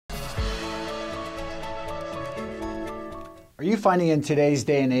Are you finding in today's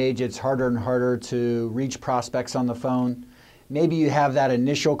day and age it's harder and harder to reach prospects on the phone? Maybe you have that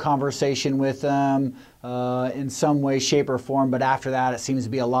initial conversation with them in some way, shape, or form, but after that it seems to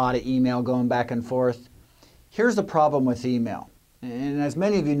be a lot of email going back and forth. Here's the problem with email. And as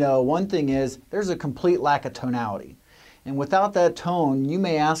many of you know, one thing is there's a complete lack of tonality. And without that tone, you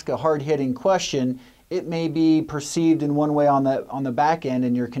may ask a hard-hitting question. It may be perceived in one way on the back end,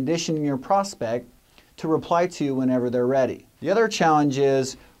 and you're conditioning your prospect to reply to you whenever they're ready. The other challenge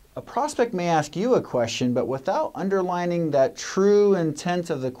is a prospect may ask you a question, but without underlining that true intent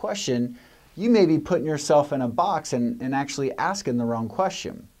of the question, you may be putting yourself in a box and actually asking the wrong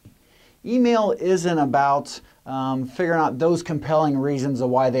question. Email isn't about figuring out those compelling reasons of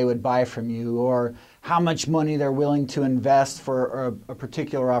why they would buy from you, or how much money they're willing to invest for a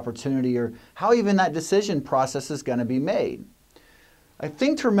particular opportunity, or how even that decision process is going to be made. A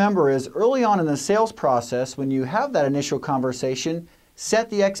thing to remember is early on in the sales process, when you have that initial conversation, set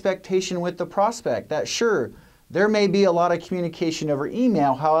the expectation with the prospect that sure, there may be a lot of communication over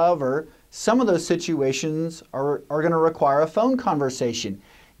email. However, some of those situations are going to require a phone conversation.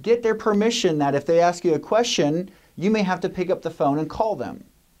 Get their permission that if they ask you a question, you may have to pick up the phone and call them.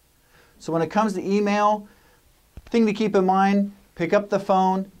 So when it comes to email, thing to keep in mind, pick up the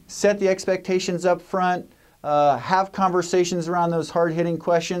phone, set the expectations up front, have conversations around those hard-hitting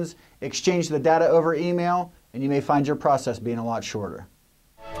questions, exchange the data over email, and you may find your process being a lot shorter.